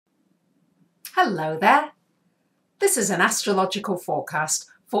Hello there. This is an astrological forecast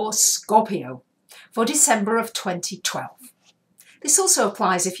for Scorpio for December of 2012. This also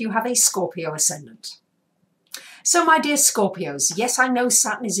applies if you have a Scorpio ascendant. So my dear Scorpios, yes, I know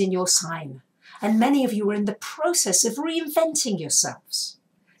Saturn is in your sign, and many of you are in the process of reinventing yourselves.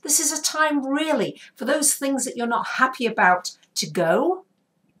 This is a time really for those things that you're not happy about to go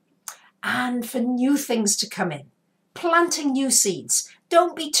and for new things to come in. Planting new seeds.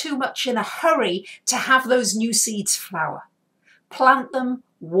 Don't be too much in a hurry to have those new seeds flower. Plant them,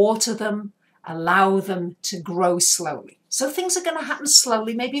 water them, allow them to grow slowly. So things are going to happen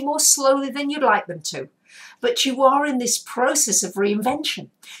slowly, maybe more slowly than you'd like them to. But you are in this process of reinvention.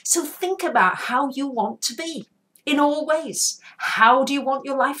 So think about how you want to be in all ways. How do you want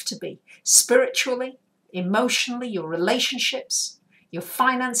your life to be? Spiritually, emotionally, your relationships, your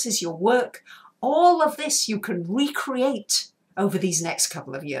finances, your work. All of this you can recreate over these next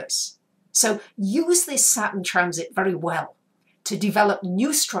couple of years. So use this Saturn transit very well to develop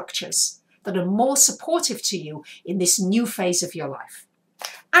new structures that are more supportive to you in this new phase of your life.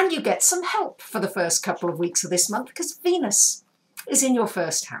 And you get some help for the first couple of weeks of this month because Venus is in your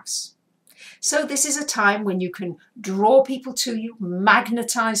first house. So this is a time when you can draw people to you,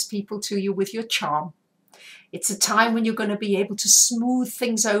 magnetize people to you with your charm. It's a time when you're going to be able to smooth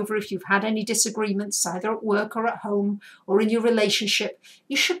things over if you've had any disagreements, either at work or at home or in your relationship.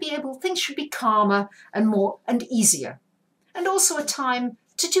 You should be able, things should be calmer and more and easier. And also a time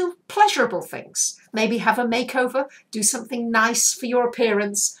to do pleasurable things. Maybe have a makeover, do something nice for your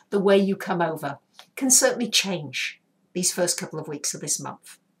appearance. The way you come over can certainly change these first couple of weeks of this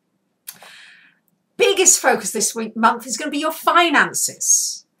month. Biggest focus this month is going to be your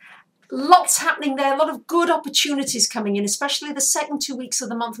finances. Lots happening there, a lot of good opportunities coming in, especially the second 2 weeks of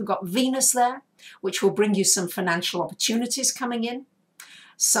the month. We've got Venus there, which will bring you some financial opportunities coming in.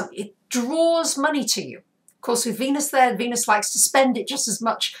 It draws money to you. Of course, with Venus there, Venus likes to spend it just as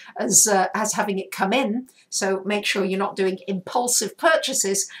much as having it come in. So make sure you're not doing impulsive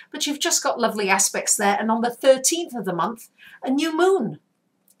purchases, but you've just got lovely aspects there. And on the 13th of the month, a new moon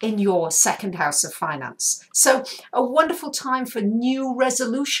in your second house of finance. So a wonderful time for new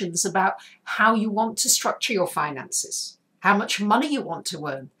resolutions about how you want to structure your finances, how much money you want to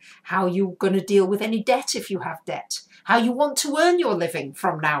earn, how you're going to deal with any debt if you have debt, how you want to earn your living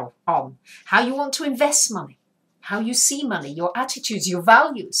from now on, how you want to invest money, how you see money, your attitudes, your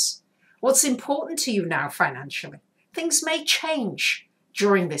values, what's important to you now financially. Things may change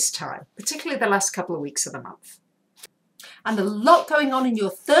during this time, particularly the last couple of weeks of the month. And a lot going on in your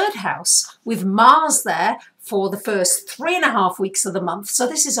third house with Mars there for the first 3.5 weeks of the month. So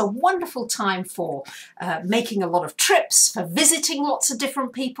this is a wonderful time for making a lot of trips, for visiting lots of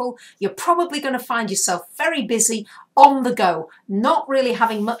different people. You're probably going to find yourself very busy on the go, not really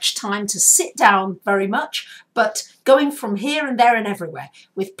having much time to sit down very much, but going from here and there and everywhere.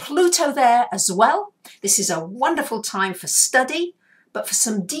 With Pluto there as well, this is a wonderful time for study, but for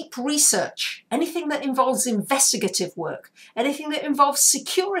some deep research. Anything that involves investigative work, anything that involves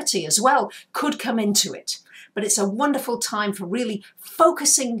security as well could come into it. But it's a wonderful time for really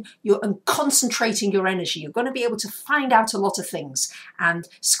focusing and concentrating your energy. You're going to be able to find out a lot of things. And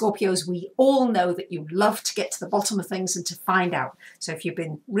Scorpios, we all know that you love to get to the bottom of things and to find out. So if you've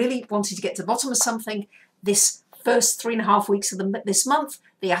been really wanting to get to the bottom of something, this first 3.5 weeks of this month,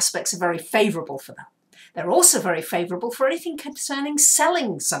 the aspects are very favourable for that. They're also very favourable for anything concerning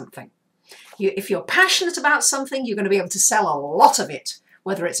selling something. If you're passionate about something, you're going to be able to sell a lot of it.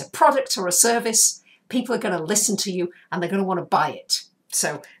 Whether it's a product or a service, people are going to listen to you and they're going to want to buy it.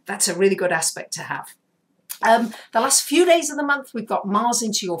 So that's a really good aspect to have. The last few days of the month, we've got Mars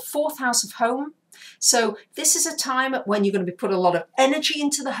into your fourth house of home. So this is a time when you're going to be putting a lot of energy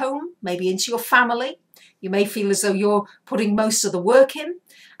into the home, maybe into your family. You may feel as though you're putting most of the work in,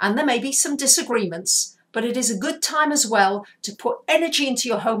 and there may be some disagreements. But it is a good time as well to put energy into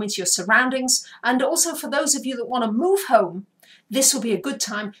your home, into your surroundings. And also for those of you that want to move home, this will be a good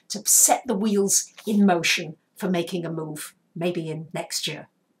time to set the wheels in motion for making a move, maybe in next year.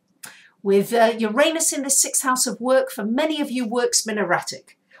 With Uranus in the sixth house of work, for many of you, work's been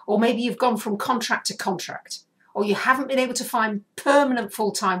erratic. Or maybe you've gone from contract to contract. Or you haven't been able to find permanent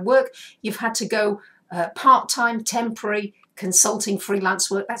full-time work. You've had to go part-time, temporary, consulting,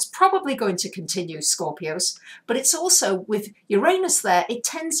 freelance work. That's probably going to continue, Scorpios. But it's also, with Uranus there, it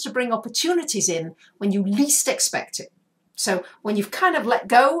tends to bring opportunities in when you least expect it. So when you've kind of let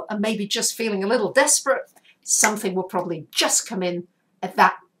go and maybe just feeling a little desperate, something will probably just come in at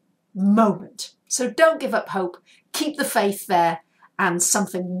that moment. So don't give up hope. Keep the faith there and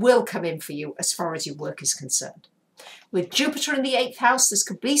something will come in for you as far as your work is concerned. With Jupiter in the 8th house, this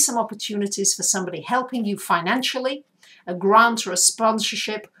could be some opportunities for somebody helping you financially, a grant or a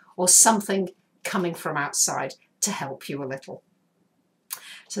sponsorship or something coming from outside to help you a little.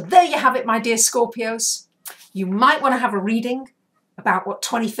 So there you have it, my dear Scorpios. You might want to have a reading about what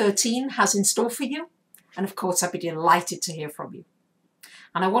 2013 has in store for you. And of course, I'd be delighted to hear from you.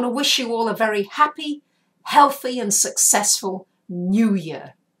 And I want to wish you all a very happy, healthy and successful new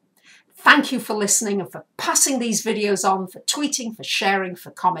year. Thank you for listening and for passing these videos on, for tweeting, for sharing,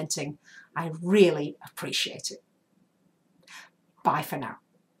 for commenting. I really appreciate it. Bye for now.